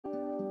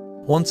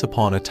Once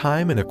upon a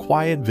time in a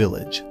quiet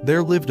village,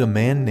 there lived a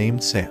man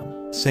named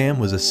Sam. Sam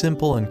was a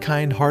simple and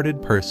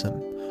kind-hearted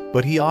person,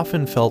 but he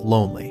often felt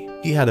lonely.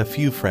 He had a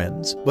few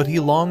friends, but he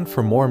longed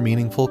for more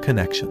meaningful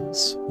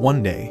connections.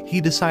 One day, he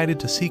decided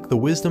to seek the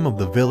wisdom of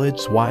the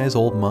village's wise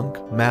old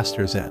monk,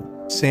 Master Zen.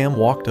 Sam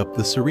walked up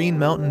the serene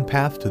mountain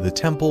path to the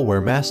temple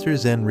where Master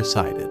Zen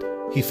resided.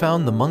 He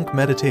found the monk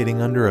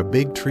meditating under a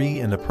big tree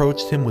and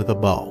approached him with a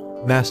bow.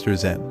 "Master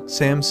Zen,"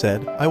 Sam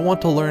said, "I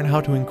want to learn how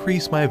to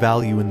increase my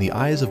value in the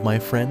eyes of my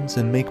friends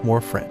and make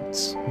more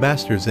friends."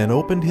 Master Zen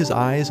opened his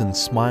eyes and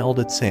smiled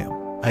at Sam.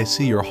 "I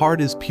see your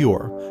heart is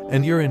pure,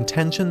 and your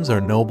intentions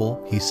are noble,"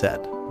 he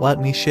said.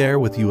 "Let me share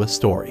with you a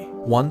story.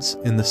 Once,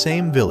 in the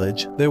same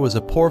village, there was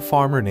a poor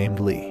farmer named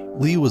Lee.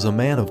 Lee was a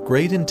man of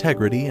great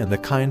integrity and a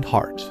kind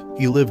heart.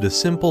 He lived a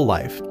simple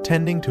life,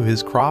 tending to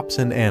his crops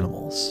and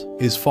animals.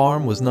 His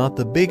farm was not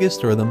the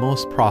biggest or the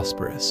most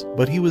prosperous,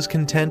 but he was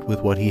content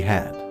with what he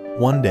had.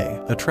 One day,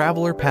 a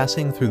traveler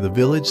passing through the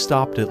village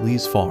stopped at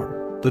Lee's farm.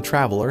 The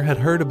traveler had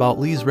heard about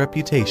Lee's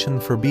reputation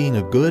for being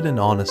a good and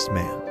honest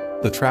man.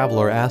 The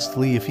traveler asked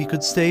Lee if he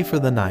could stay for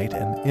the night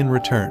and, in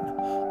return,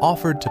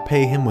 offered to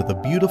pay him with a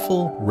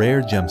beautiful,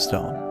 rare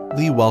gemstone.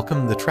 Lee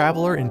welcomed the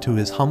traveler into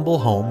his humble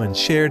home and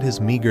shared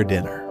his meager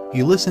dinner.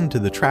 He listened to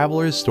the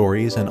traveler's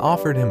stories and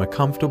offered him a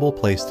comfortable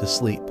place to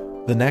sleep.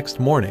 The next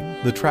morning,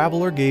 the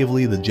traveler gave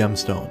Lee the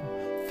gemstone,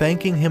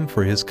 thanking him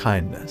for his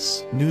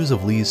kindness. News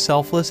of Lee's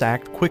selfless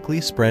act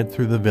quickly spread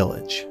through the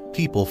village.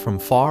 People from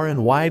far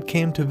and wide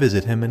came to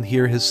visit him and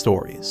hear his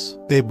stories.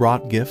 They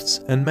brought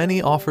gifts, and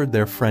many offered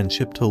their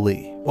friendship to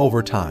Lee.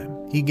 Over time,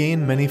 he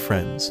gained many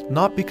friends,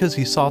 not because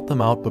he sought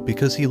them out but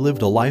because he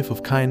lived a life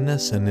of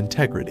kindness and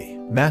integrity.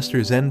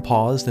 Master Zen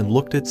paused and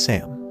looked at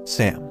Sam.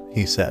 "Sam,"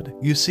 he said,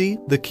 "you see,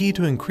 the key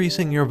to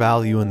increasing your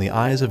value in the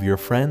eyes of your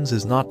friends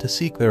is not to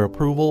seek their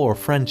approval or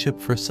friendship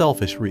for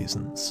selfish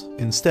reasons.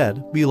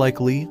 Instead, be like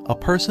Lee, a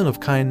person of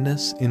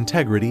kindness,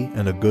 integrity,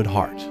 and a good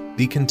heart.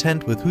 Be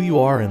content with who you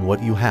are and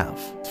what you have.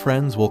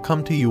 Friends will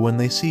come to you when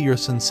they see your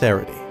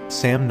sincerity."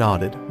 Sam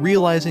nodded,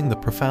 realizing the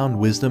profound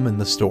wisdom in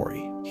the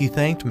story. He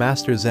thanked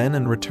Master Zen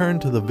and returned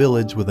to the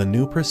village with a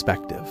new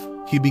perspective.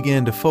 He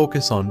began to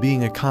focus on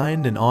being a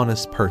kind and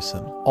honest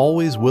person,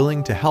 always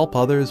willing to help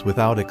others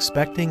without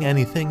expecting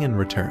anything in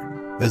return.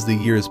 As the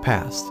years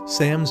passed,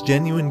 Sam's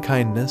genuine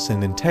kindness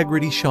and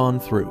integrity shone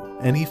through,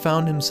 and he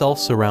found himself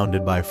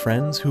surrounded by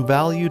friends who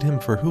valued him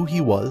for who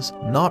he was,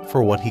 not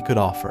for what he could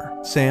offer.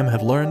 Sam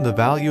had learned the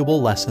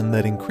valuable lesson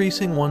that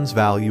increasing one's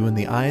value in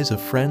the eyes of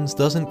friends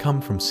doesn't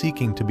come from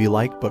seeking to be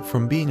liked but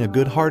from being a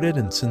good-hearted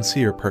and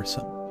sincere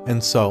person.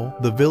 And so,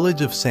 the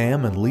village of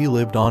Sam and Lee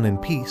lived on in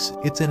peace,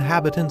 its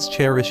inhabitants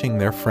cherishing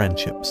their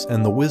friendships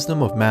and the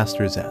wisdom of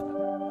Master Zen,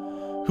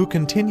 who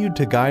continued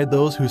to guide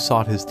those who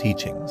sought his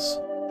teachings.